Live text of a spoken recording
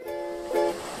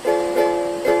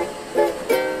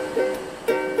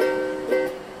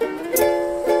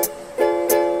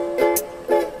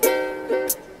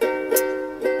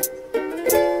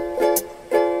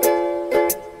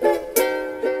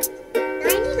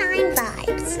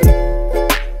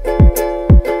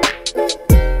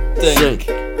Stink.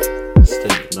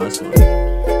 Stink. Nice one.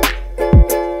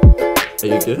 Are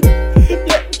you good?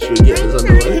 Yep. Should we get this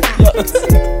underway?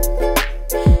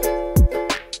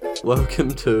 Yep. Welcome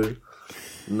to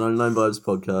 99 Vibes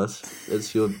Podcast.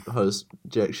 It's your host,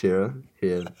 Jack Shearer,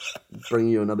 here,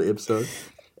 bringing you another episode.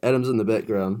 Adam's in the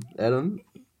background. Adam,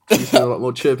 you sound a lot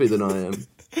more chirpy than I am.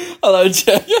 Hello,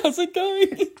 Jack. How's it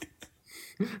going?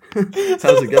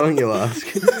 How's it going, you ask?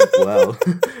 Wow,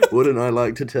 wouldn't I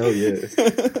like to tell you?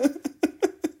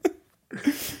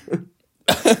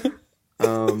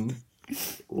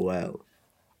 Wow.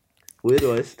 Where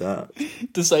do I start?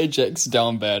 To say Jack's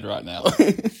down bad right now.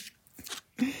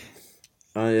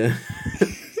 I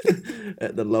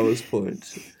at the lowest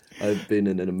point I've been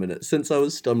in a minute. Since I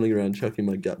was stumbling around chucking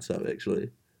my guts up, actually.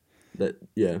 That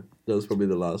was probably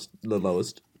the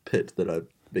lowest pit that I've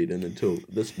been in until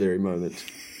this very moment.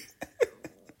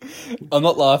 I'm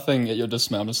not laughing at your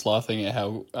dismay, I'm just laughing at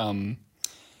how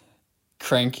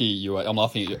cranky you are. I'm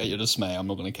laughing at your dismay, I'm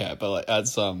not gonna care, but like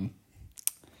that's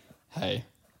hey.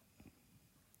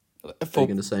 Are you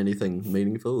going to say anything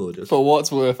meaningful or just... For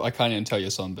what's worth, I can't even tell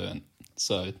you're sunburnt,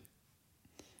 so...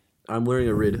 I'm wearing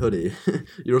a red hoodie.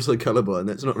 You're also colourblind,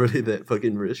 that's not really that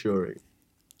fucking reassuring.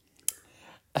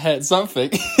 Hey, it's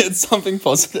something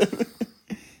positive.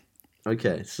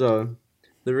 Okay, so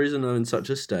the reason I'm in such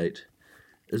a state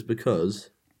is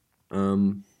because...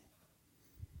 Okay,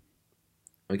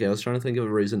 I was trying to think of a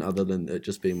reason other than it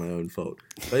just being my own fault.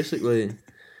 Basically,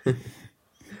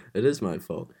 it is my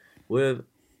fault.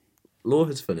 Law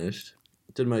has finished.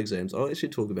 Did my exams. I'll actually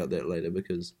talk about that later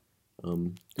because...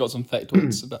 Got some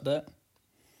factoids about that?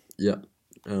 Yeah.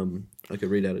 I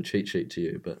could read out a cheat sheet to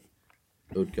you, but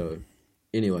it would go.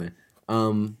 Anyway.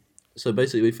 So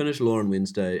basically we finished law on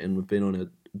Wednesday and we've been on a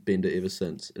bender ever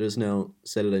since. It is now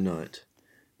Saturday night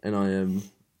and I am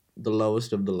the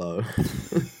lowest of the low.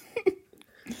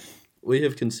 We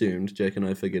have consumed, Jack and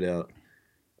I figured out,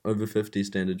 over 50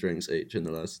 standard drinks each in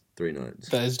the last 3 nights.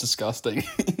 That is disgusting.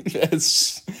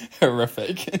 That's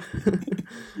horrific.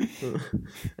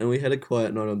 And we had a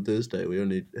quiet night on Thursday. We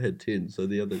only had 10, so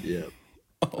the other,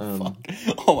 Oh, fuck.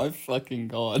 Oh, my fucking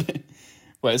God.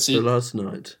 Wait, so last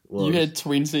night was... You had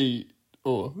 20...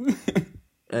 Oh.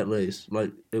 At least.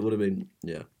 Like, it would have been,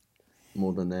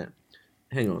 more than that.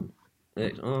 Hang on.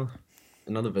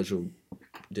 Another visual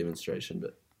demonstration,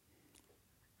 but...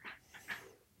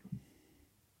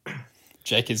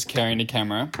 Jake is carrying the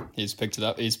camera. He's picked it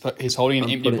up. He's holding an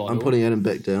empty bottle. I'm putting Adam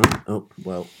back down. Oh,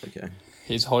 well, okay.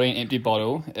 He's holding an empty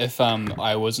bottle. If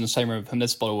I was in the same room with him,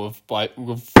 this bottle would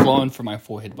have flown from my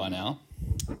forehead by now.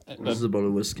 This is a bottle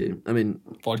of whiskey. I mean,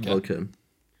 vodka.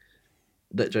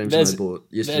 That James and I bought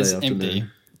yesterday afternoon. Empty.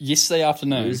 Yesterday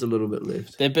afternoon. There's a little bit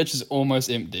left. That bitch is almost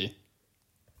empty.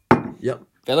 Yep.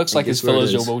 That looks like as full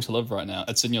as your will to live right now.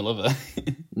 It's in your liver.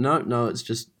 No, it's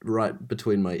just right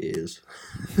between my ears.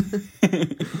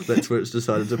 That's where it's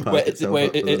decided to park itself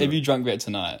Wait, up have you drunk that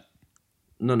tonight?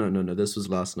 No. This was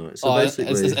last night. So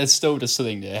basically... It's still just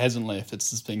sitting there. It hasn't left. It's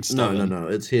just being stolen. No.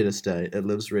 It's here to stay. It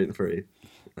lives rent-free.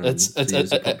 It's us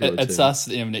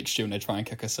at the end of next year when they try and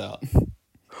kick us out.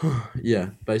 Yeah,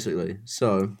 basically.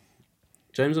 So,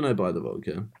 James and I buy the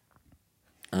vodka.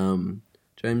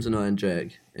 James and I and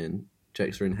Jack, and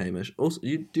Jack's friend Hamish. Also, do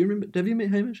you remember? Have you met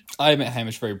Hamish? I met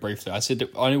Hamish very briefly. I said the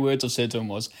only words I said to him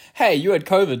was, "Hey, you had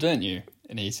COVID, didn't you?"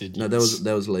 And he said, "No, yes."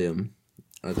 that was Liam.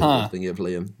 I was thinking of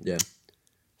Liam. Yeah.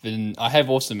 Then I have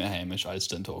also met Hamish. I just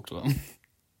didn't talk to him.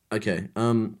 Okay.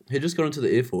 He just got into the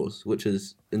Air Force, which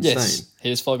is insane. Yes, he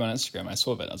just followed me on Instagram. I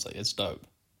saw that. I was like, "It's dope."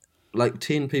 Like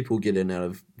 10 people get in out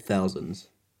of thousands.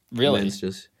 Really? He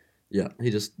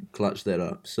just clutched that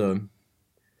up. So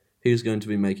he was going to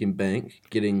be making bank,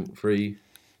 getting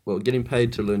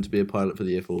paid to learn to be a pilot for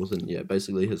the Air Force, and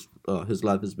basically his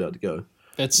life is about to go.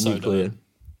 That's so nuclear.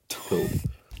 Dope. Cool.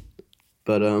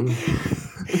 But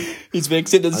he's been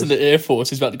accepted to the Air Force.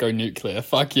 He's about to go nuclear.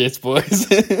 Fuck yes, boys.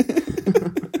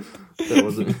 That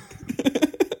wasn't.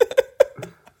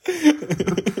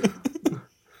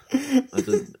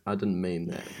 I didn't mean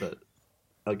that, but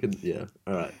I could. Yeah.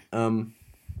 All right.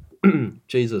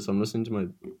 Jesus, I'm listening to my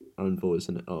own voice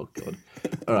and oh god.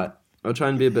 All right, I'll try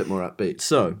and be a bit more upbeat.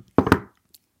 So,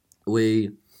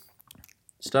 we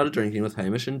started drinking with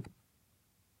Hamish and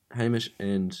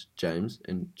James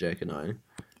and Jack and I,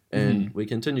 and we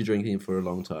continued drinking for a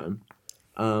long time.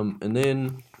 And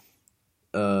then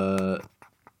the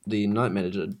night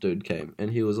manager dude came,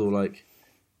 and he was all like,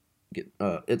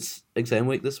 it's exam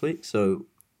week this week, so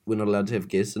we're not allowed to have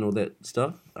guests and all that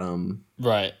stuff.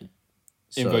 Right.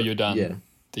 So, Even though you're done. Yeah.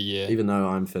 The year. Even though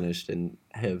I'm finished and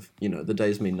have, the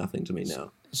days mean nothing to me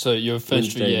now. So you're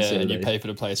finished for the Wednesday year and and you Saturday. pay for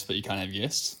the place, but you can't have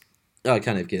guests? Oh, I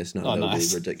can't have guessed. No, Oh, that would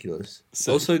nice. be ridiculous.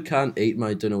 So- Also, can't eat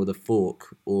my dinner with a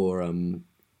fork or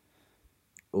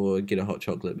get a hot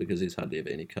chocolate because there's hardly ever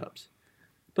any cups.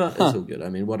 But it's all good. I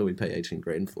mean, what do we pay 18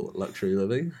 grand for? Luxury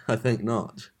living? I think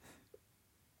not.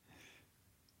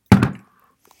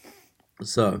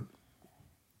 So,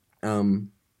 sorry,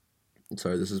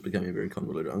 this is becoming very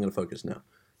convoluted. I'm going to focus now.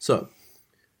 So,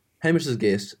 Hamish's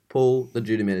guest, Paul, the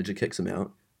duty manager, kicks him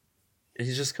out.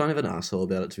 He's just kind of an asshole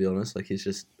about it, to be honest. Like, he's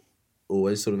just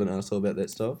always sort of an asshole about that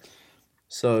stuff.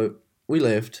 So, we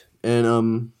left, and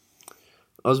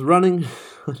I was running.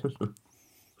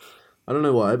 I don't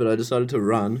know why, but I decided to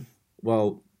run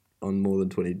while on more than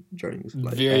 20 drinks.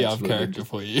 Like, Very out of absolutely character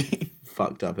for you.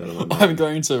 fucked up out of my mind. I'm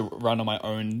going to run on my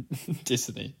own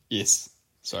destiny. Yes.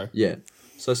 Sorry. Yeah.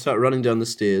 So I start running down the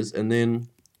stairs, and then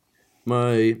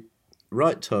my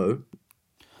right toe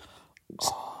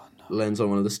lands on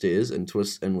one of the stairs and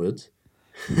twists inwards.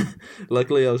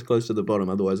 Luckily, I was close to the bottom.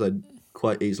 Otherwise, I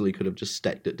quite easily could have just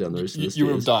stacked it down the rest of the You stairs.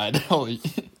 would have died. Holy.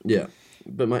 Yeah.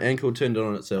 But my ankle turned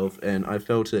on itself, and I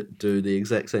felt it do the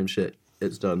exact same shit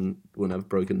it's done when I've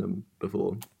broken them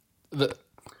before.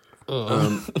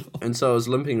 And so I was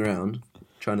limping around,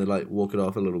 trying to like walk it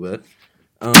off a little bit.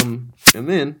 And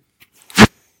then,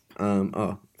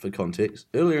 for context,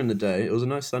 earlier in the day, it was a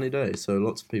nice sunny day, so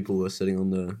lots of people were sitting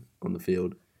on the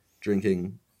field,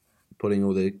 drinking, putting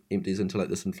all their empties into like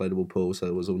this inflatable pool, so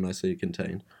it was all nicely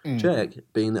contained. Jack,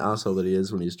 being the arsehole that he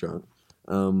is when he's drunk,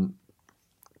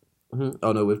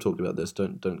 oh no, we've talked about this.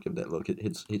 Don't give that look.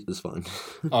 It's fine.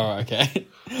 Oh, okay.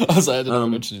 I was like, I didn't know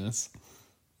mentioning this.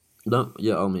 No,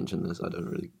 yeah, I'll mention this. I don't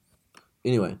really.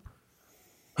 Anyway,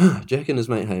 Jack and his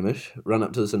mate Hamish run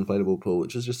up to this inflatable pool,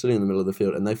 which is just sitting in the middle of the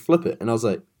field, and they flip it. And I was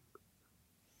like,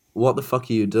 "What the fuck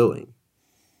are you doing?"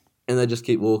 And they just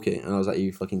keep walking, and I was like, "Are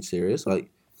you fucking serious?" Like,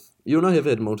 you and I have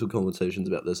had multiple conversations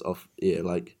about this off air.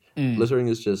 Like, littering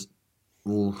is just.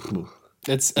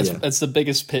 It's the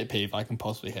biggest pet peeve I can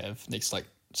possibly have next to, like,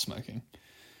 smoking.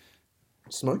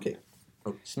 Smoking.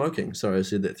 Oh, smoking. Sorry, I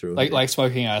said that through. Like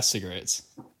smoking cigarettes.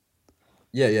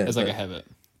 Yeah. It's like a habit.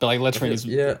 But like littering is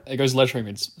yeah. It goes littering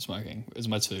and smoking is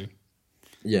my two.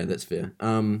 Yeah, that's fair.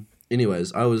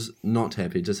 Anyways, I was not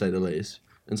happy to say the least.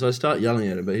 And so I start yelling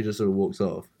at him, but he just sort of walks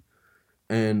off.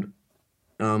 And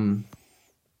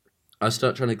I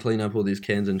start trying to clean up all these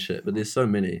cans and shit, but there's so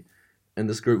many. And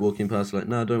this group walking past like,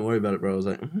 no, don't worry about it, bro. I was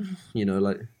like,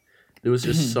 like, there was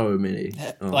just so many.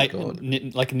 Oh, like, God.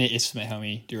 Like a net estimate, how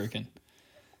many do you reckon?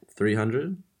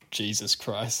 300? Jesus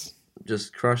Christ.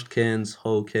 Just crushed cans,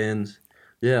 whole cans.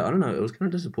 Yeah, I don't know. It was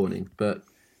kind of disappointing. But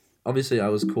obviously I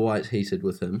was quite heated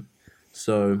with him.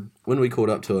 So when we caught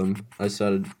up to him, I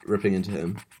started ripping into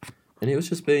him. And he was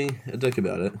just being a dick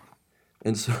about it.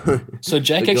 And so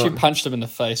Jack actually punched him in the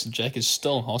face, and Jack is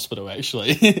still in hospital.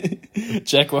 Actually,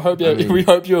 Jack, we hope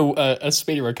you a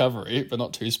speedy recovery, but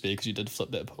not too speedy because you did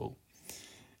flip that pool.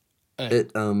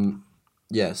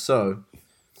 Yeah. So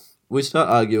we start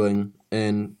arguing,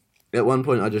 and at one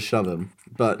point I just shove him,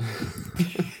 but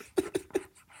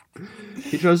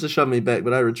he tries to shove me back,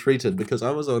 but I retreated because I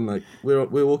was on like we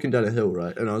were walking down a hill,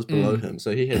 right, and I was below him,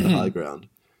 so he had the high ground,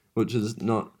 which is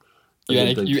not. You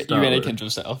mannequined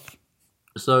yourself.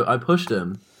 So I pushed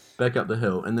him back up the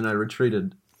hill, and then I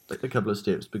retreated like a couple of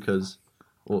steps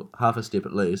or half a step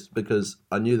at least, because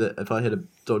I knew that if I had a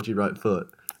dodgy right foot,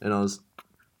 and I was,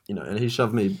 and he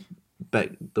shoved me back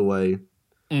the way.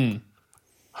 I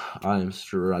am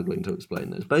struggling to explain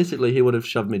this. Basically, he would have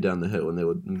shoved me down the hill, and there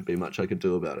wouldn't be much I could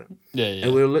do about it. Yeah.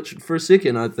 And we were literally, for a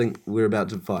second, I think we were about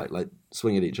to fight, like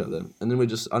swing at each other, and then we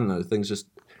just, I don't know, things just.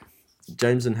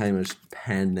 James and Hamish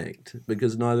panicked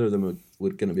because neither of them were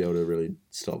going to be able to really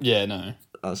stop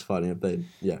us fighting if they...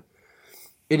 Yeah.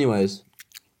 Anyways,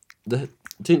 the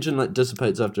tension like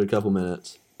dissipates after a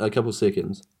couple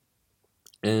seconds,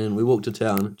 and we walk to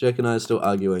town. Jack and I are still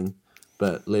arguing,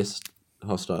 but less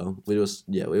hostile. We were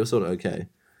sort of okay.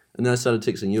 And then I started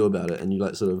texting you about it, and you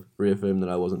like sort of reaffirmed that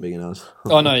I wasn't being an asshole.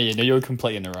 Oh, no, you were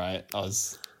completely in the right. I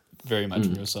was very much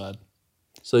on your side.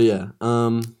 So, yeah,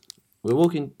 we're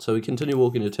walking, so we continue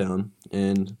walking to town,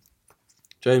 and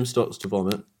James stops to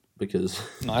vomit because...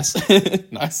 Nice.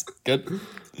 Nice. Good.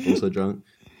 Also drunk.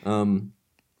 And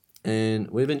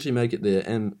we eventually make it there,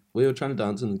 and we were trying to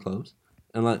dance in the clubs,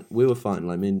 and, like, we were fine.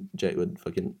 Like, me and Jack were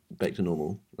fucking back to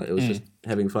normal. Like, it was just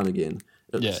having fun again.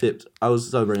 Except I was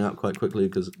sobering up quite quickly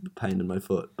because of the pain in my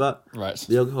foot. But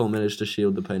the alcohol managed to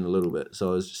shield the pain a little bit, so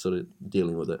I was just sort of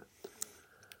dealing with it.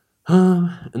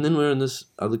 And then we're in this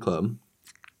other club,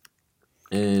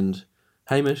 and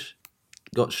Hamish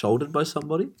got shouldered by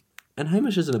somebody. And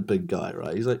Hamish isn't a big guy,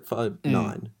 right? He's like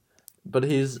 5'9". But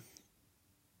he's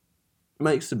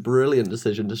makes the brilliant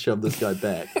decision to shove this guy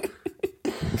back.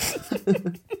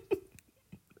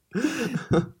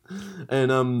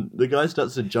 And the guy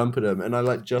starts to jump at him, and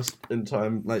I just in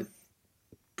time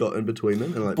got in between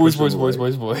them and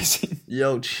boys.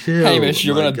 Yo, chill. Hamish,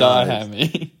 you're gonna die,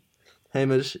 Hammy.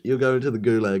 Hamish, you're going to the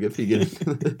gulag if you get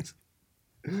into this.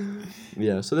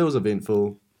 Yeah, so that was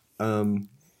eventful. And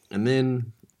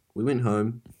then we went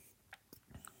home,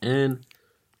 and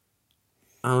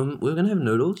we were gonna have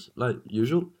noodles like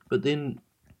usual, but then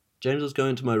James was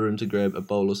going to my room to grab a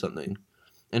bowl or something,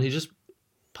 and he just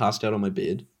passed out on my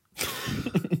bed.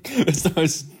 It's the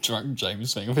most drunk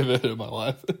James thing I've ever heard in my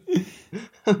life.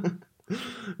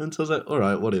 And so I was like,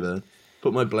 alright, whatever.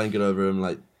 Put my blanket over him,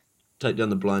 take down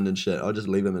the blind and shit. I'll just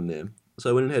leave him in there. So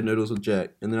I went and had noodles with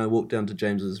Jack, and then I walked down to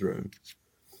James's room,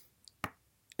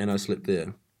 and I slept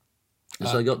there. And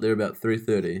so I got there about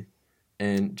 3:30,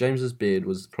 and James's bed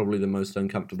was probably the most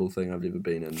uncomfortable thing I've ever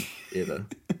been in, ever.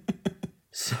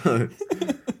 So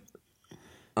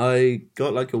I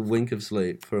got a wink of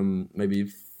sleep from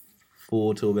maybe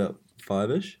 4 till about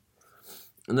 5-ish.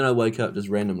 And then I wake up just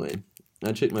randomly.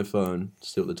 I check my phone to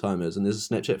see what the time is, and there's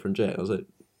a Snapchat from Jack. I was like,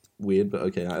 weird, but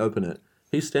okay. I open it.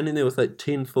 He's standing there with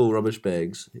 10 full rubbish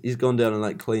bags. He's gone down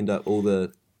and cleaned up all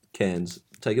the cans,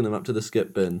 taken them up to the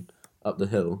skip bin up the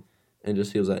hill, and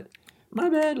he was like, my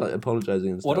bad, apologizing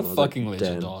and stuff. What a fucking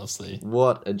legend, honestly.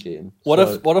 What a gem. What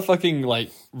a fucking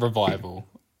revival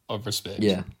of respect.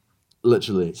 Yeah,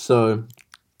 literally. So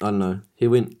I don't know. He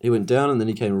went down and then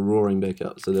he came roaring back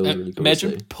up. So that was really cool.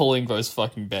 Imagine pulling those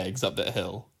fucking bags up that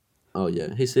hill. Oh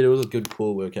yeah, he said it was a good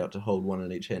core workout to hold one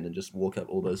in each hand and just walk up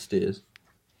all those stairs.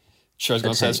 Sure, I was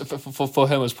going to say for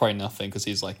him it was probably nothing because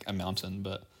he's a mountain,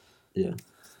 but yeah.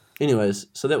 Anyways,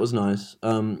 so that was nice.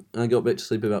 And I got back to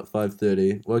sleep about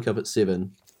 5:30. Woke up at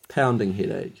 7. Pounding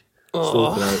headache.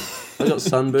 Sore throat. I got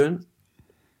sunburn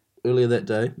earlier that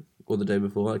day or the day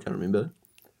before. I can't remember.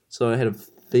 So I had a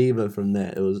fever from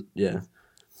that. It was yeah.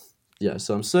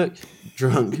 So I'm sick,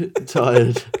 drunk,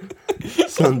 tired,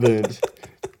 sunburned,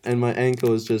 and my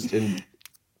ankle is just in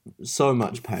so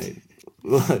much pain.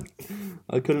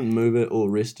 I couldn't move it or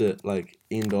rest it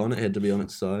end on. It had to be on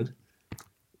its side.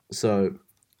 So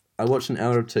I watched an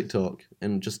hour of TikTok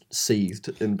and just seethed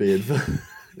in bed.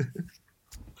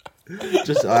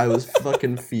 I was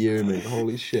fucking fuming.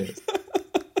 Holy shit.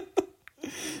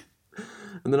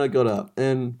 And then I got up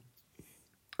and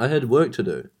I had work to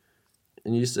do.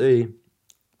 And you see...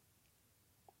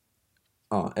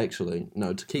 Oh, actually,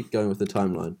 no, to keep going with the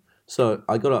timeline. So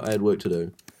I got up, I had work to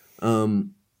do.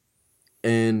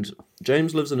 And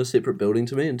James lives in a separate building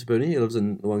to me in Te Puni. He lives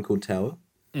in the one called Tower.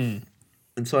 Mm.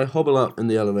 And so I hobble up in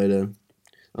the elevator.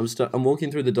 I'm walking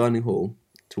through the dining hall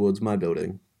towards my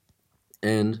building.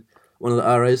 And one of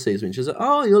the RAs sees me and she's like,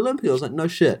 oh, you're Olympia. I was like, no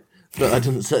shit. But I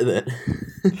didn't say that.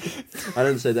 I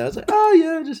didn't say that. I was like, oh,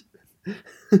 yeah, just...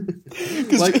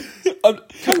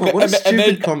 come on, what a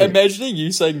stupid comment. Imagining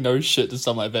you saying no shit to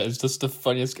something like that is just the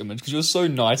funniest image because you're so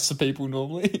nice to people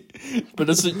normally. But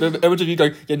it's the image of you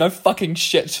going, yeah, no fucking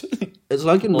shit. It's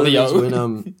like in movies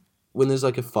when there's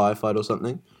a firefight or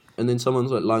something, and then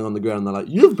someone's lying on the ground and they're like,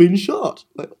 you've been shot.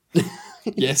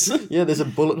 Yes. Yeah, there's a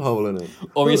bullet hole in it.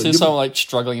 Or you see someone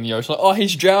struggling in the ocean, oh,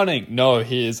 he's drowning. No,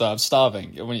 he is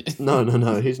starving.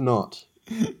 No, he's not.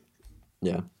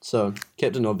 Yeah, so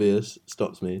Captain Obvious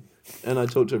stops me, and I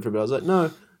talked to her for a bit. I was like,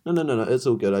 no, it's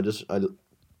all good. I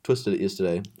twisted it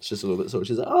yesterday. It's just a little bit sore.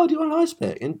 She's like, oh, do you want an ice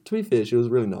pack? And to be fair, she was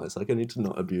really nice. I need to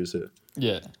not abuse her.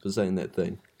 Yeah. For saying that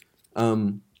thing.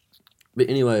 But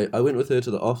anyway, I went with her to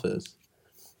the office,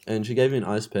 and she gave me an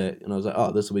ice pack, and I was like,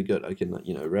 oh, this will be good. I can,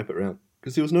 wrap it around.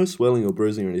 Because there was no swelling or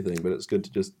bruising or anything, but it's good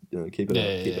to just, keep it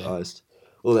up, keep it iced.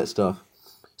 All that stuff.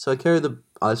 So I carried the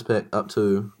ice pack up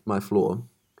to my floor,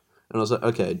 and I was like,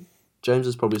 okay, James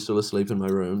is probably still asleep in my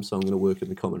room, so I'm going to work in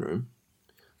the common room.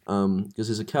 Because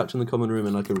there's a couch in the common room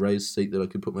and a raised seat that I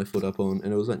could put my foot up on,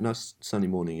 and it was nice sunny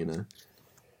morning,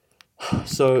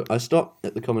 So I stop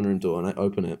at the common room door and I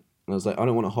open it, and I was like, I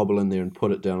don't want to hobble in there and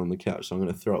put it down on the couch, so I'm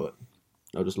going to throw it.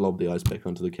 I'll just lob the ice pack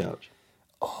onto the couch.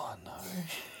 Oh no!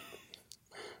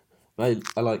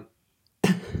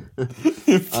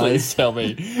 Please tell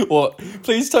me what.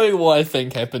 Please tell me what I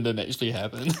think happened and actually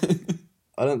happened.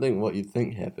 I don't think what you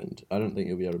think happened. I don't think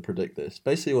you'll be able to predict this.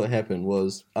 Basically what happened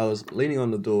was I was leaning on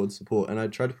the door with support and I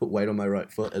tried to put weight on my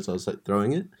right foot as I was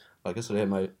throwing it. I sort of had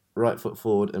my right foot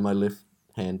forward and my left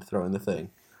hand throwing the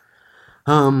thing.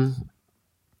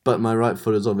 But my right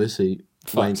foot is obviously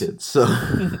wanted, so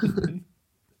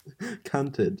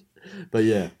cunted. But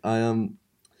yeah, I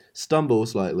stumble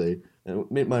slightly and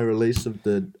it meant my release of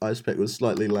the ice pack was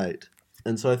slightly late.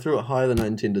 And so I threw it higher than I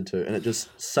intended to, and it just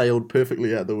sailed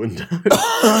perfectly out the window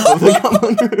of the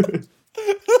common room.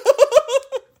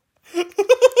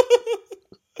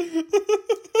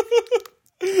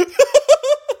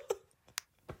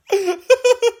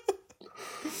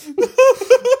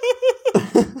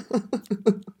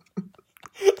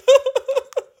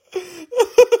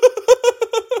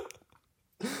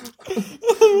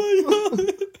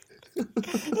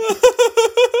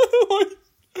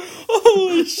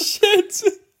 Holy shit! So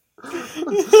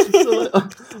like,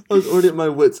 I was already at my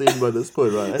wit's end by this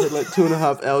point, right? I had like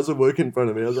 2.5 hours of work in front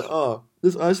of me. I was like, oh,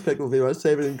 this ice pack will be my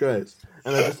saving grace.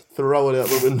 And I just throw it out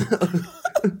the window.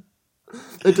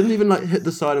 It didn't even like hit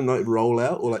the side and like roll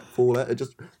out or like fall out. It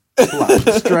just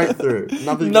flashed straight through.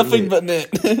 Nothing but net.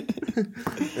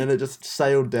 And it just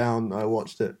sailed down. I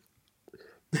watched it.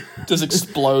 Just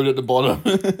explode at the bottom.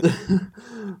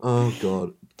 Oh,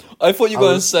 God. I thought you were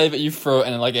going to say that you threw it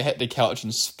and like it hit the couch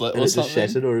and split And or it something.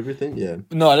 just shattered or everything, yeah.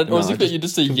 No, I didn't. I was thinking you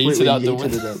just yeeted out the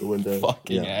window. It out the window.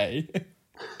 Fucking yeah. A.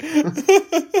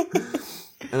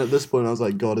 And at this point, I was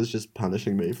like, God is just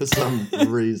punishing me for some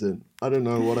reason. I don't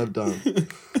know what I've done.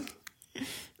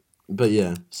 But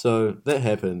yeah, so that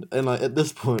happened. And like at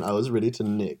this point, I was ready to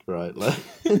nick, right? Like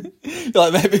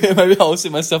maybe I'll see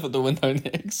myself at the window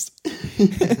next.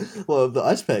 Yeah. Well, if the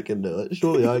ice pack can do it,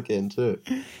 surely I can too.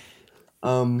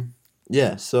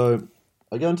 Yeah, so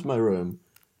I go into my room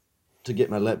to get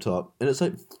my laptop, and it's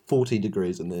like 40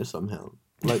 degrees in there somehow.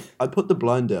 Like, I put the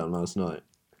blind down last night,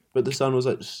 but the sun was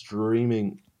like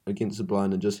streaming against the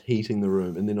blind and just heating the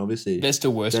room, and then obviously... That's the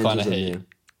worst James kind of was in heat. there.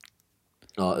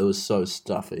 Oh, it was so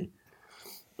stuffy.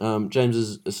 James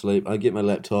is asleep. I get my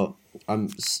laptop. I'm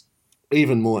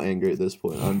even more angry at this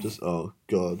point. I'm just, oh,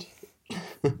 God.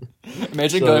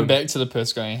 Imagine going back to the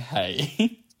person going,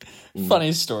 hey,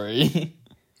 funny story.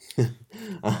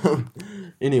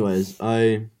 Anyways,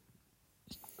 I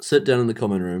sit down in the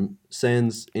common room,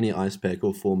 sans any ice pack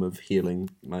or form of healing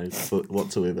my foot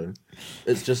whatsoever.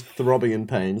 It's just throbbing in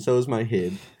pain, so is my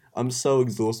head. I'm so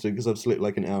exhausted because I've slept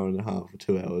like an hour and a half or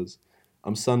 2 hours.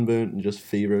 I'm sunburnt and just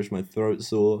feverish, my throat's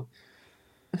sore.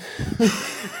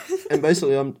 And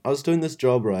basically, I was doing this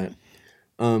job, right,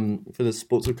 for the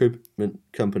sports recruitment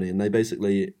company, and they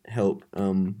basically help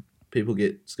people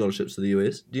get scholarships to the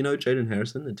US. Do you know Jaden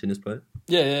Harrison, the tennis player?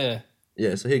 Yeah.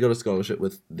 Yeah, so he got a scholarship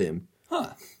with them.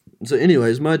 Huh. So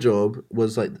anyways, my job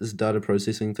was like this data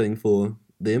processing thing for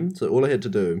them. So all I had to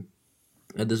do,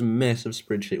 I had this massive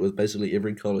spreadsheet with basically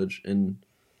every college in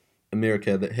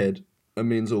America that had a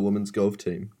men's or women's golf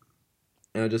team.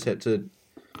 And I just had to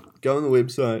go on the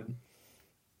website,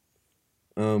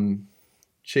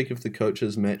 check if the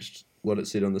coaches matched what it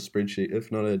said on the spreadsheet.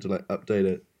 If not, I had to like update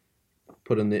it,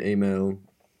 put in their email,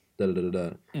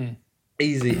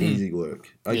 Easy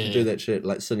work. I could do that shit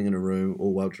like sitting in a room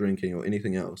or while drinking or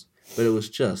anything else. But it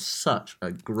was just such a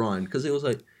grind because it was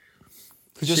like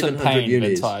Because you're just in pain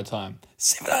the entire time.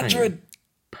 700!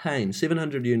 Pain.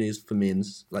 700 unis for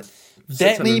men's. Like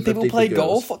that many people play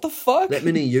golf? What the fuck? That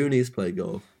many unis play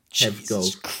golf.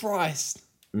 Jesus Christ.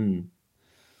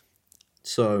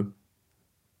 So,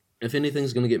 if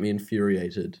anything's going to get me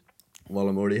infuriated while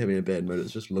I'm already having a bad mood,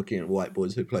 it's just looking at white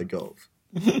boys who play golf.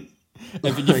 And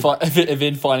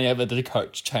then finding out that the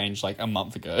coach changed like a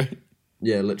month ago.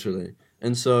 Yeah, literally.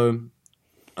 And so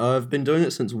I've been doing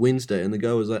it since Wednesday, and the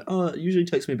guy was like, oh, it usually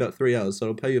takes me about 3 hours, so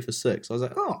I'll pay you for 6. I was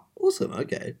like, oh, awesome,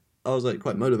 okay. I was like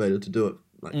quite motivated to do it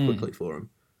like quickly for him.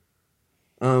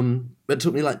 But it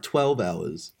took me like 12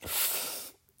 hours.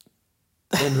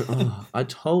 And I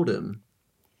told him,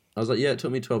 I was like, yeah, it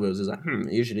took me 12 hours. He's like,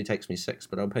 it usually takes me 6,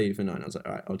 but I'll pay you for 9. I was like,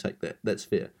 all right, I'll take that. That's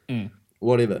fair.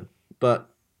 Whatever. But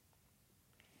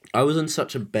I was in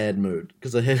such a bad mood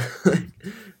because I had like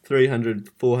 300,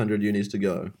 400 unis to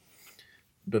go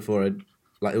before it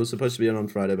was supposed to be on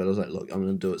Friday, but I was like, look, I'm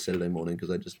going to do it Saturday morning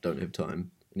because I just don't have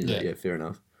time. And he's like, yeah, fair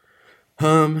enough.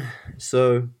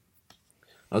 So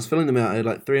I was filling them out. I had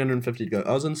like 350 to go.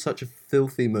 I was in such a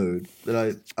filthy mood that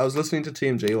I was listening to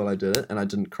TMG while I did it, and I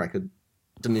didn't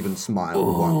even smile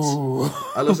once.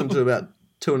 I listened to about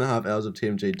 2.5 hours of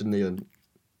TMG,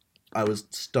 I was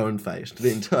stone-faced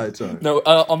the entire time. No,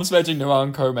 I'm just imagining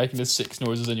Naranko making the 6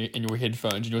 noises in your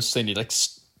headphones, and you're sitting there like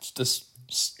just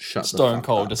stone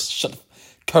cold. Just shut,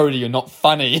 Cody, you're not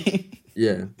funny.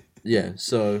 Yeah.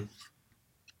 So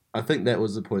I think that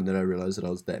was the point that I realized that I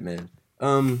was that mad.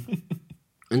 And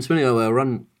so anyway, I'll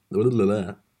run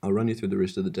you through the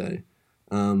rest of the day.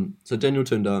 So Daniel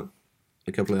turned up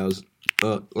a couple of hours,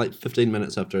 like 15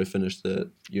 minutes after I finished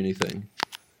the uni thing.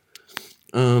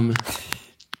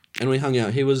 And we hung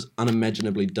out. He was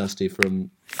unimaginably dusty from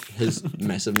his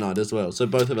massive night as well. So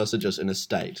both of us are just in a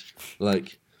state.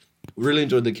 Like, really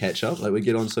enjoyed the catch up. Like we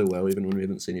get on so well even when we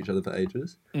haven't seen each other for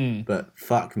ages. But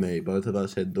fuck me, both of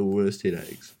us had the worst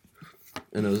headaches,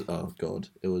 and it was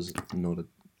it was not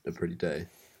a pretty day.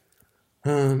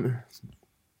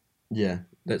 Yeah,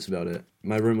 that's about it.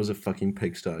 My room was a fucking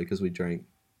pigsty because we drank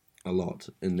a lot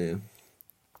in there.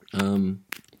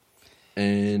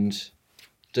 And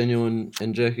Daniel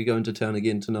and Jack are going to town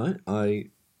again tonight. I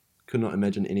could not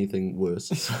imagine anything worse.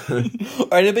 So.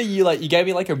 I remember you gave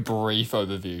me like a brief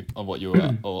overview of what you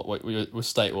were or what your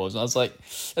state was, and I was like,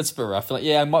 "It's a bit rough." Like,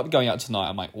 yeah, I might be going out tonight.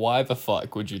 I'm like, "Why the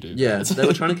fuck would you do?" Yeah, that? they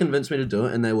were trying to convince me to do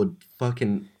it, and they would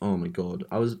fucking. Oh my god,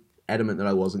 I was adamant that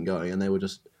I wasn't going, and they were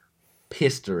just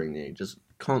pestering me, just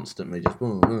constantly, just.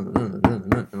 And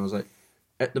I was like,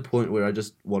 at the point where I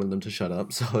just wanted them to shut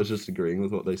up, so I was just agreeing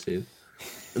with what they said.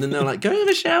 And then they were like, "Go have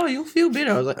a shower, you'll feel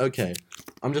better." I was like, "Okay."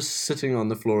 I'm just sitting on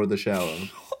the floor of the shower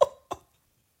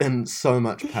in so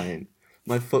much pain.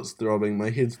 My foot's throbbing,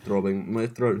 my head's throbbing, my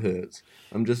throat hurts.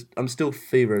 I'm still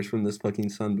feverish from this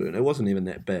fucking sunburn. It wasn't even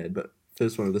that bad, but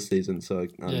first one of the season, so I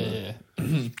don't know.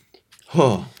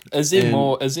 Yeah. Is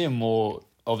there more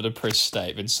of a depressed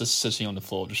state than just sitting on the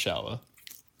floor of the shower?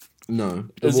 No.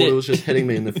 The water was just hitting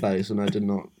me in the face and I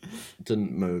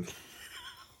didn't move.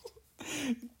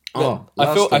 I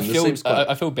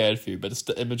feel bad for you, but it's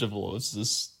the image of Laws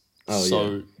is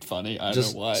funny. I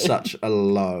don't know why. Such a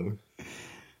low.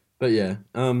 But yeah,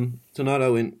 tonight I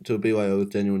went to a BYO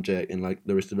with Daniel and Jack and like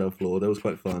the rest of our floor. That was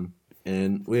quite fun,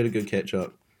 and we had a good catch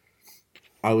up.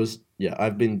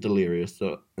 I've been delirious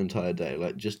the entire day,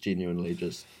 like just genuinely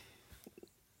just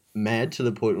mad to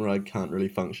the point where I can't really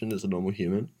function as a normal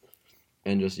human,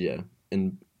 and just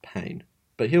in pain.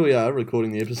 But here we are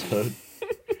recording the episode.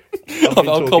 Of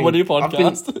our comedy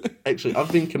podcast.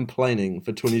 I've been complaining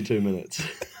for 22 minutes.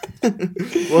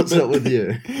 What's up with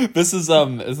you? This is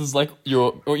like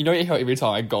you know how every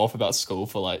time I golf about school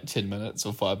for like 10 minutes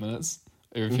or 5 minutes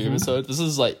every few episodes. This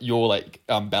is like you're like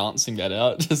balancing that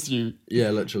out. Just you.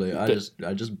 Yeah, literally. I just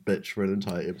bitch for an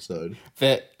entire episode.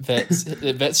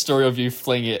 That story of you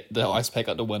flinging the ice pack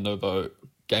out the window though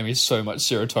gave me so much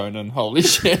serotonin. Holy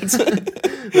shit!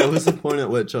 That was the point at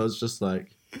which I was just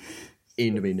like,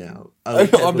 end me now. I'm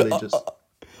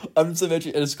just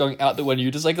imagining it's going out the window.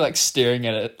 You're just like staring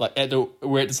at it, like at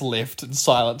where it's left in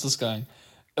silence, just going.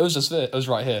 It was just there. It was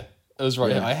right here. It was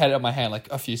right here. I had it in my hand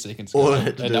like a few seconds ago,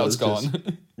 and now it's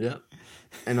gone. Yeah,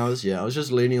 and I was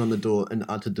just leaning on the door in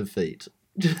utter defeat.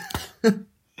 I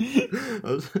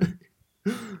was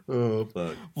oh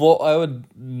fuck! What I would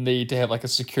need to have like a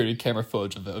security camera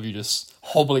footage of it, of you just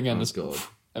hobbling in this. God.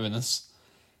 I mean this.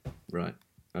 Right.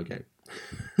 Okay.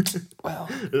 Wow.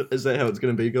 Is that how it's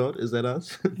going to be, God? Is that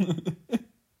us?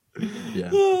 Yeah.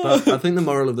 But I think the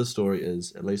moral of the story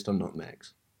is, at least I'm not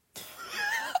Max.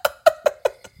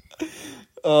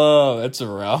 Oh, that's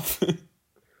rough.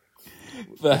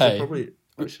 But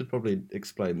I should probably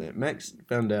explain that. Max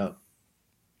found out...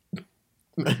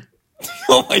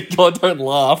 Oh my god, don't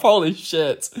laugh. Holy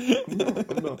shit. No,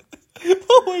 I'm not.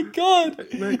 Oh my god.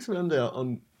 Max found out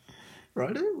on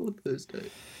Friday or Thursday?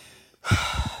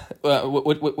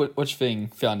 Which thing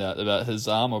found out about his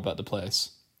arm or about the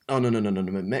place? Oh, no.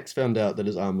 Max found out that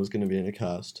his arm was going to be in a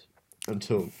cast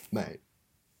until May.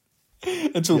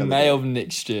 Until May of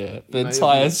next year. The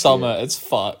entire summer, it's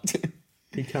fucked.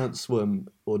 He can't swim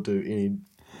or do any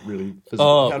really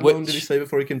physical... How long did he say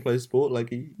before he can play sport?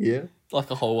 Like a year?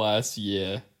 Like a whole ass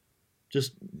year.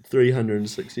 Just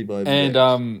 365 And,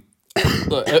 days.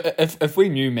 Look, if we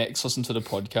knew Max listened to the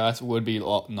podcast, we'd be a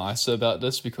lot nicer about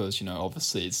this because,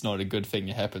 obviously it's not a good thing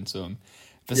to happen to him.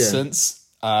 But since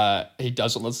he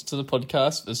doesn't listen to the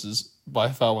podcast, this is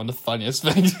by far one of the funniest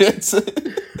things.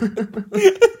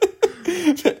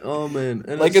 Oh, man.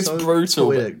 And it's so brutal.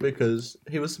 Poetic because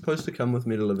he was supposed to come with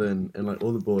me to live in and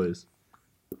all the boys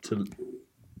to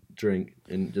drink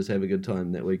and just have a good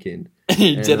time that weekend.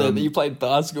 He didn't. He played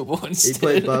basketball instead. He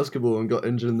played basketball and got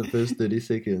injured in the first 30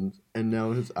 seconds, and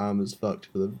now his arm is fucked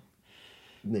for the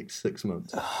next 6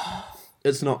 months.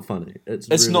 It's not funny. It's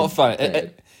really not funny.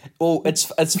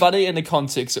 It's funny in the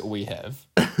context that we have.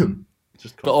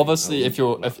 But obviously, if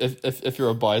you're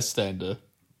a bystander,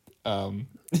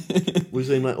 we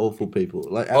seem like awful people.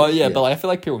 But I feel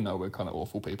like people know we're kind of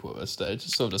awful people at this stage.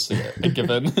 It's sort of just a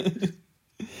given.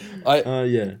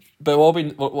 But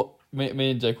what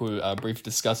me and Jake were briefly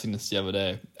discussing this the other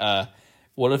day.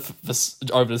 What if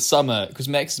over the summer, because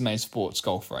Max's main sport's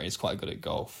golf, right? He's quite good at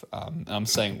golf. And I'm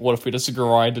saying, what if we just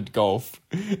grinded golf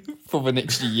for the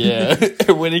next year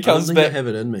when he comes back? I have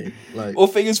it in me. Well,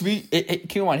 thing is,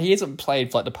 come on, he hasn't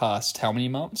played for like the past how many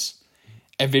months,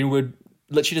 and then we'd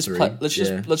literally just play.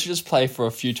 Let's just play for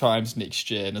a few times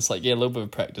next year, and it's like a little bit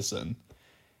of practice in.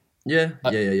 Yeah,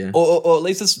 yeah. Or at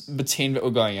least just pretend that we're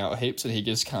going out heaps and he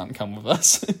just can't come with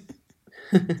us.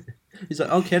 He's like,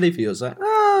 "I'll caddy for you." It's like,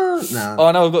 "Ah, nah."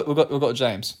 Oh no, we've got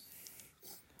James.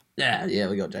 Yeah,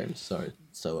 we got James. Sorry.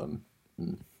 So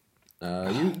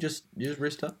you just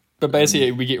rest up. But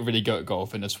basically, we get really good at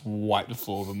golf and just wipe the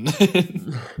floor of them.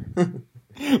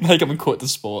 Make him quit the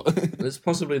sport. It's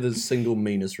possibly the single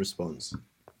meanest response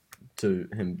to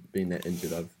him being that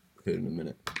injured I've heard in a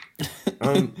minute.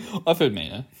 I've heard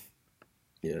meaner.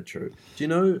 Yeah, true. Do you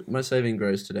know my saving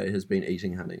grace today has been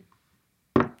eating honey?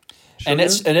 And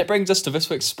that brings us to this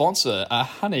week's sponsor,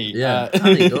 Honey. Yeah,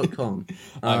 honey.com.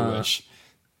 I wish.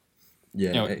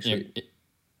 Yeah, actually.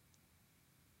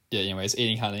 Yeah, anyways,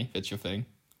 eating honey, that's your thing.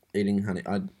 Eating honey.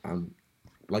 I'm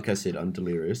like I said, I'm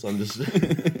delirious. I'm just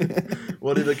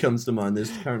whatever comes to mind.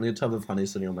 There's currently a tub of honey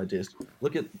sitting on my desk.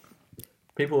 Look at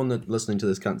people listening to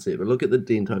this can't see it, but look at the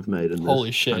dent I've made in this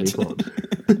Holy shit. honey pot.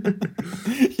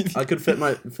 I could fit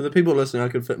for the people listening, I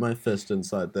could fit my fist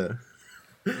inside the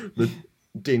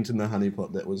dent in the honey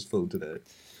pot that was full today.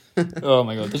 Oh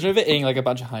my god! Does you ever eating like a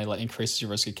bunch of honey like increases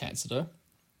your risk of cancer though?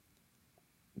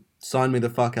 Sign me the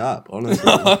fuck up, honestly.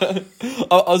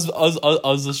 I was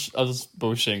just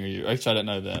bullshitting you. Actually, I don't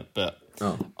know that, but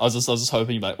I was just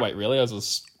hoping you'd be like, wait, really? I was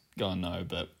just going no,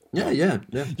 but yeah.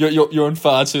 You're in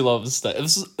far too low of a state.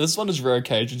 This is one of those rare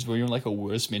occasions where you're in like a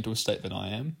worse mental state than I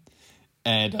am.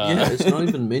 And it's not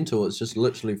even mental. It's just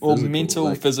literally physical. Well,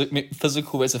 mental,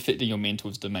 physical that's affecting your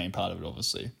mental is the main part of it,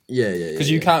 obviously. Yeah.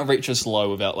 Because you can't reach this low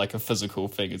without like a physical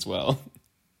thing as well.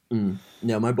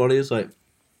 Yeah, my body is like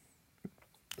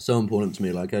so important to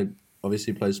me. Like I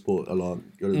obviously play sport a lot,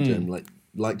 go to the gym,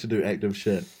 like to do active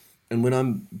shit. And when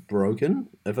I'm broken,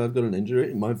 if I've got an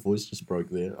injury, my voice just broke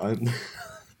there.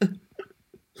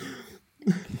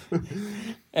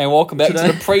 And welcome back to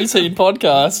the Preteen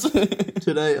Podcast.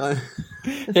 Today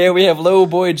Here we have little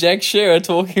boy Jack Shearer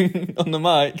talking on the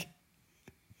mic.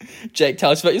 Jake,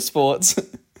 tell us about your sports.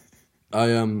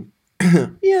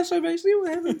 Yeah, so basically what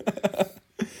happened.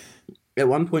 At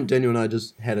one point, Daniel and I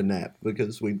just had a nap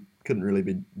because we couldn't really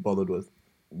be bothered with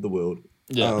the world.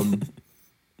 Yeah.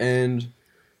 And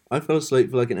I fell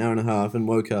asleep for like an hour and a half and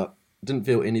woke up. Didn't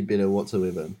feel any better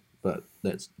whatsoever. But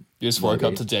that's you just woke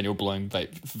up to Daniel blowing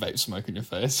vape smoke in your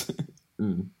face.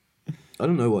 I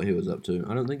don't know what he was up to.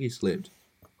 I don't think he slept.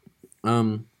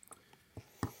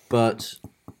 But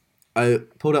I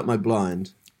pulled up my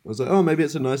blind. I was like, oh, maybe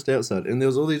it's a nice day outside. And there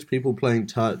was all these people playing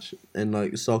touch and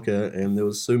like soccer, and there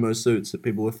was sumo suits that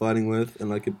people were fighting with,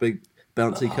 and like a big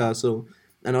bouncy castle.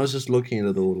 And I was just looking at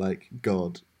it all like,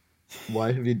 God,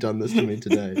 why have you done this to me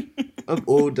today? Of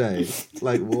all days,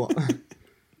 like what?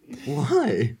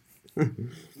 Why?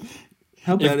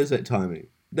 How bad is that timing?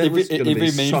 Every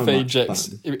mean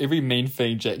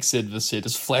thing Jack said this year,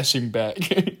 just flashing back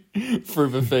through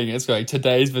the thing. It's going,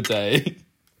 today's the day.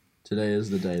 Today is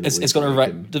the day. It's going to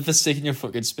rain. The second your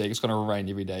foot gets big, it's going to rain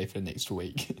every day for the next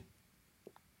week.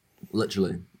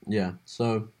 Literally, yeah.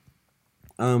 So,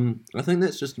 I think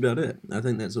that's just about it. I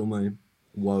think that's all my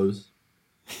woes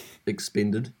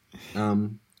expended.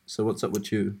 So what's up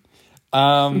with you?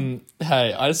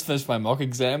 Hey, I just finished my mock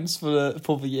exams for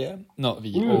the year. Not the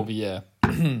year, all the year.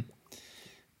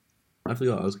 I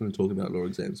forgot I was going to talk about law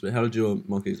exams, but how did your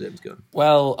mock exams go?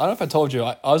 Well, I don't know if I told you,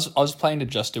 I was planning to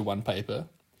just do one paper,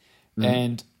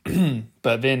 and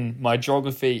but then my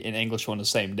geography and English were on the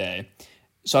same day,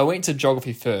 so I went to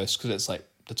geography first because it's like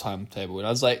the timetable, and I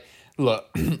was like, look,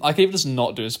 I could either just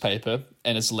not do this paper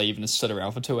and just leave and just sit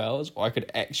around for 2 hours, or I could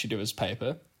actually do this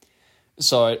paper.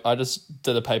 So I just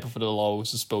did a paper for the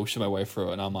lols, just bullshit my way through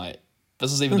it, and I'm like,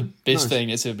 this is either the best thing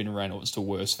that's ever been ran, or it's the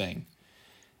worst thing.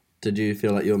 Did you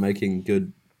feel like you were making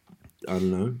good? I don't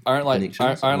know. I don't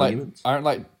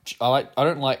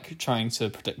like trying to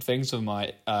predict things with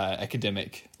my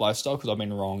academic lifestyle because I've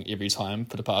been wrong every time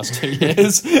for the past 2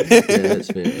 years. Yeah, that's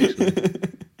fair. Actually.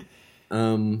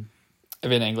 And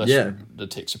in English, the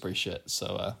texts are pretty shit.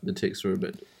 So the texts were a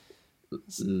bit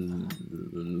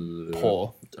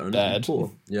poor, bad.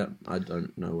 Poor. Yeah, I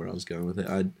don't know where I was going with it.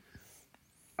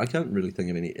 I can't really think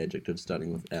of any adjectives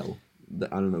starting with L. I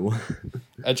don't know what.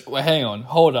 Well, hang on,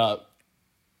 hold up.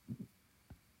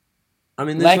 I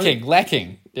mean,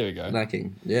 lacking. There we go.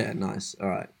 Lacking. Yeah, nice. All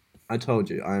right. I told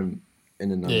you, I'm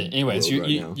in another. Yeah. Anyways, world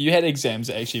right now. You had exams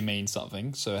that actually mean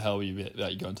something. So how are you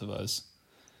going to those?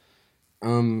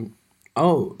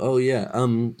 Oh yeah.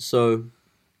 So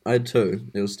I had two.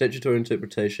 There was statutory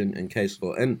interpretation and case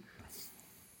law. And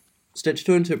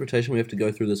statutory interpretation, we have to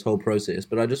go through this whole process.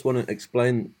 But I just want to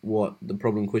explain what the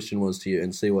problem question was to you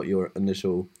and see what your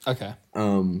initial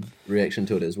reaction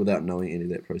to it is without knowing any of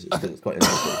that process. Because it's quite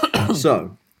interesting.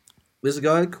 So, there's a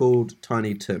guy called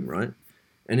Tiny Tim, right?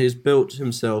 And he's built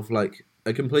himself like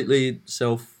a completely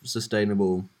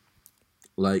self-sustainable,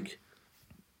 like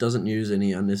doesn't use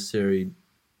any unnecessary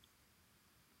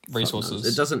Resources.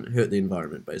 It doesn't hurt the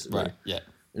environment, basically. Right. Yeah.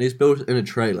 And he's built in a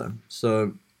trailer,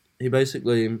 so he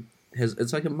basically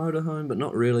it's like a motorhome, but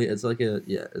not really. It's like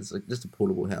it's like just a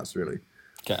portable house, really.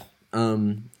 Okay.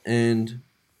 And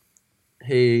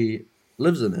he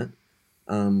lives in it,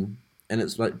 and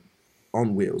it's like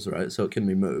on wheels, right? So it can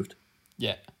be moved.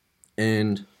 Yeah.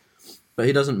 But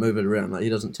he doesn't move it around. Like he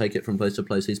doesn't take it from place to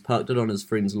place. He's parked it on his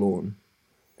friend's lawn,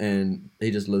 and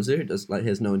he just lives there. He just like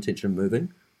has no intention of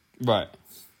moving. Right.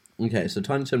 Okay, so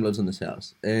Tiny Tim lives in this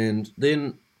house, and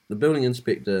then the building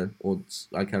inspector,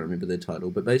 I can't remember their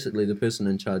title, but basically the person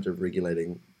in charge of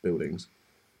regulating buildings,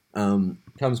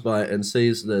 comes by and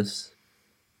sees this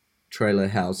trailer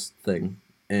house thing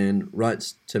and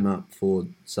writes Tim up for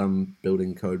some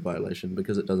building code violation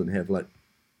because it doesn't have like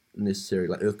necessary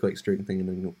like earthquake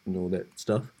strengthening and all that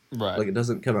stuff. Right. Like it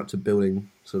doesn't come up to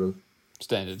building sort of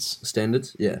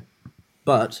standards. Yeah.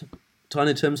 But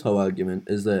Tiny Tim's whole argument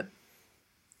is that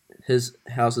his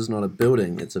house is not a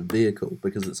building, it's a vehicle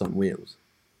because it's on wheels.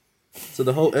 So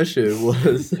the whole issue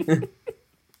was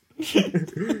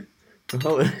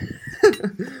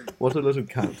what a little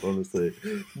cunt, honestly.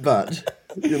 But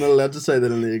you're not allowed to say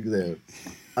that in the exam.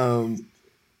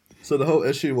 So the whole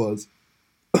issue was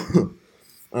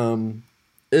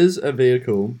is a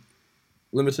vehicle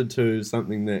limited to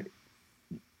something that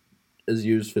is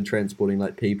used for transporting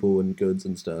like people and goods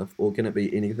and stuff, or can it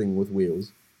be anything with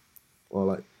wheels? Or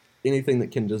like anything that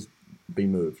can just be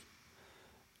moved?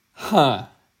 Huh.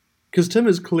 Because Tim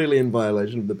is clearly in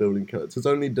violation of the building codes. His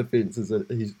only defense is that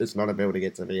it's not a building,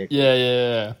 it's a vehicle.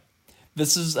 Yeah.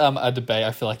 This is a debate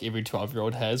I feel like every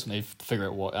 12-year-old has when they figure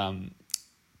out what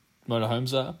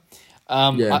motorhomes are.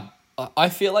 Yeah. I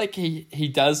feel like he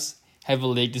does have a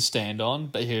leg to stand on,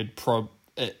 but he would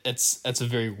it's a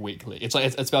very weak leg. It's like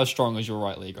it's about as strong as your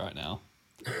right leg right now.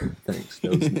 Thanks.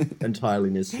 That was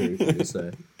entirely necessary for you to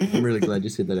say. I'm really glad you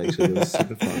said that. Actually, it was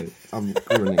super funny. I'm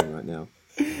grinning right now.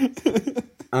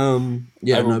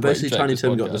 Basically, Tiny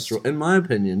Tim got destroyed. In my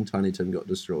opinion, Tiny Tim got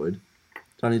destroyed.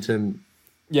 Tiny Tim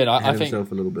I think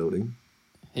himself a little building.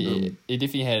 He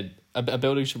definitely had a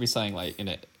building. Should be saying like in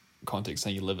a context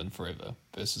saying you live in forever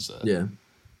versus a yeah.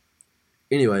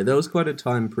 Anyway, that was quite a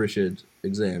time pressured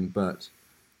exam, but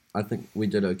I think we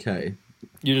did okay.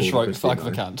 You just wrote fuck the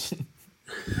cunt.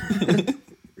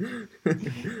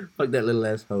 Fuck that little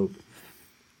asshole.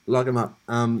 Lock him up.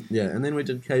 And then we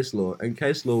did case law, and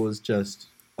case law was just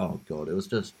it was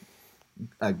just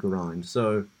a grind.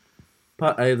 So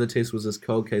part A of the test was this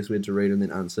cold case we had to read and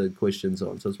then answer questions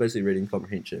on. So it's basically reading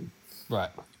comprehension.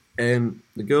 Right. And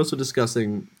the girls were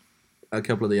discussing a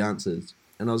couple of the answers,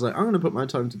 and I was like, I'm going to put my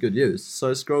time to good use.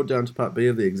 So I scrolled down to part B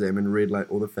of the exam and read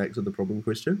like all the facts of the problem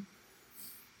question.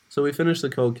 So we finished the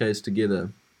cold case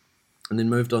together, and then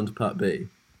moved on to part B.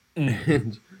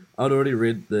 And I'd already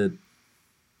read the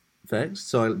facts,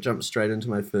 so I jumped straight into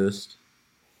the first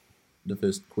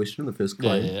question, the first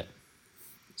claim. Yeah.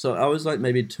 So I was like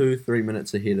maybe 2-3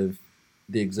 minutes ahead of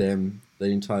the exam the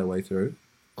entire way through.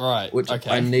 Right. Which okay.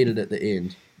 I needed at the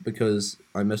end because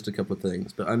I missed a couple of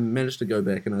things, but I managed to go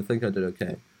back and I think I did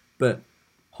okay. But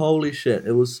holy shit,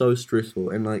 it was so stressful,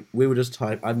 and like we were just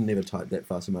I'd never typed that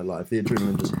fast in my life. The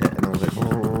adrenaline just hit, and I was like,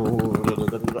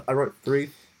 I wrote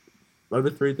over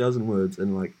 3,000 words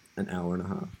in like an hour and a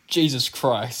half. Jesus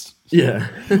Christ. Yeah.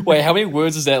 Wait, how many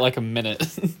words is that? Like a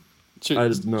minute? I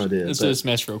have no idea. Let's do this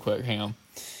math real quick. Hang on.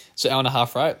 So hour and a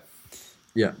half, right?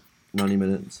 Yeah, 90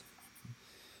 minutes.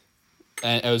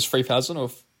 And it was 3,000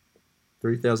 or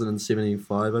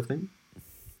 3,075, I think.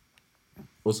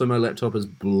 Also, my laptop is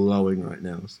blowing right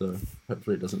now, so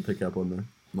hopefully it doesn't pick up on the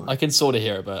mic. I can sort of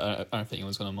hear it, but I don't think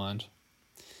anyone's going to mind.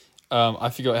 I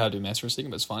figured out how to do maths for a second,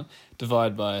 but it's fine.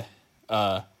 Divide by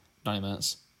 90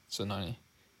 minutes, so 90.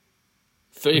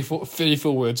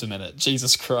 34 words a minute.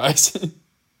 Jesus Christ.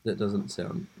 That doesn't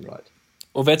sound right.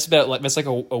 Well, that's like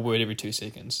a word every 2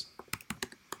 seconds.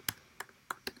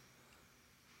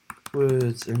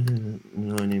 Words in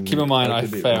 90 minutes. Keep in mind, I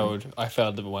failed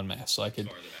level 1 maths, so I could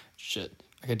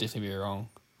definitely be wrong.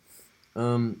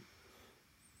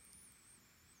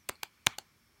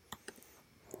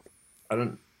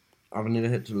 I've never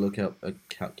had to look up a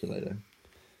calculator.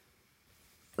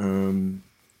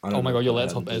 Oh my god, your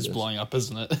laptop is blowing up,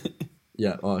 isn't it?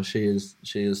 Yeah. Oh, she is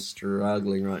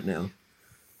struggling right now.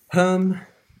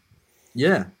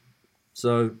 Yeah.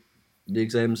 So the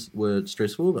exams were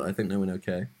stressful, but I think they went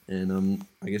okay, and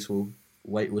I guess we'll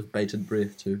wait with bated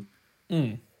breath to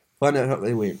find out how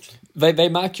they went. They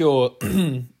mark your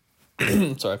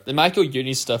sorry, they mark your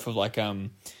uni stuff with like the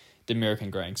American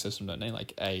grading system, don't they?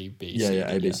 Like A, B, C.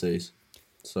 Yeah, ABCs.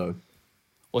 So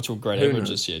What's your grade Who average knows?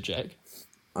 this year, Jack?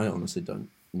 I honestly don't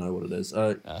know what it is.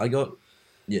 I got,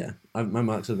 my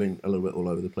marks have been a little bit all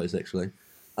over the place actually.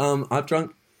 I've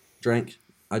drank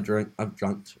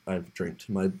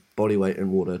my body weight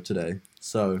in water today.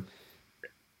 So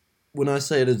when I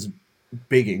say it is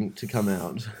begging to come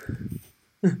out,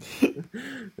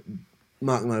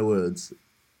 mark my words.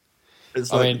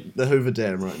 It's like the Hoover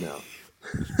Dam right now.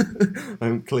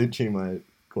 I'm clenching my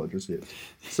quadriceps.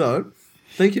 So,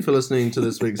 thank you for listening to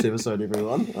this week's episode,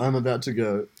 everyone. I'm about to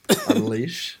go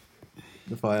unleash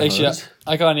the fire Actually, hose.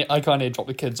 I I can't need to drop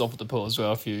the kids off at the pool as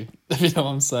well if you know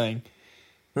what I'm saying.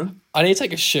 Huh? I need to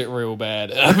take a shit real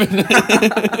bad.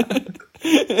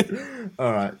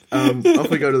 All right. Off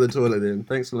we go to the toilet then.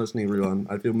 Thanks for listening, everyone.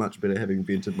 I feel much better having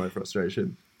vented my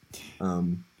frustration. I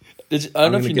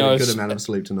don't know if you know. A good amount of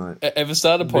sleep tonight. At the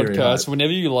start of the Very podcast, hype.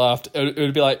 whenever you laughed, it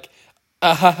would be like,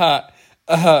 ah ha ha,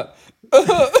 ah ha.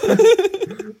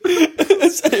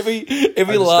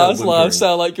 every last laugh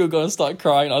sounded like you were going to start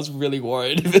crying. I was really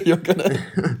worried that you're going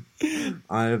to.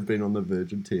 I have been on the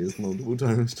verge of tears multiple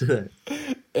times today.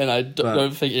 And I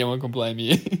don't think anyone can blame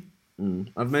you.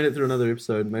 I've made it through another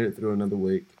episode, made it through another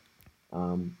week.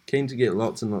 Keen to get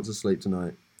lots and lots of sleep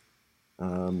tonight.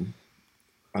 I'm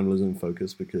losing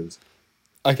focus because...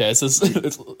 Okay, let's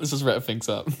just wrap things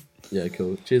up. Yeah,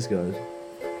 cool. Cheers, guys.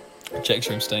 Jack's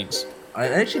room stinks.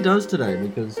 It actually does today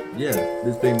because,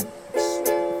 there's been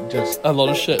just A lot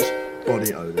of shit.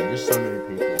 body odor. Just so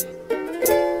many people.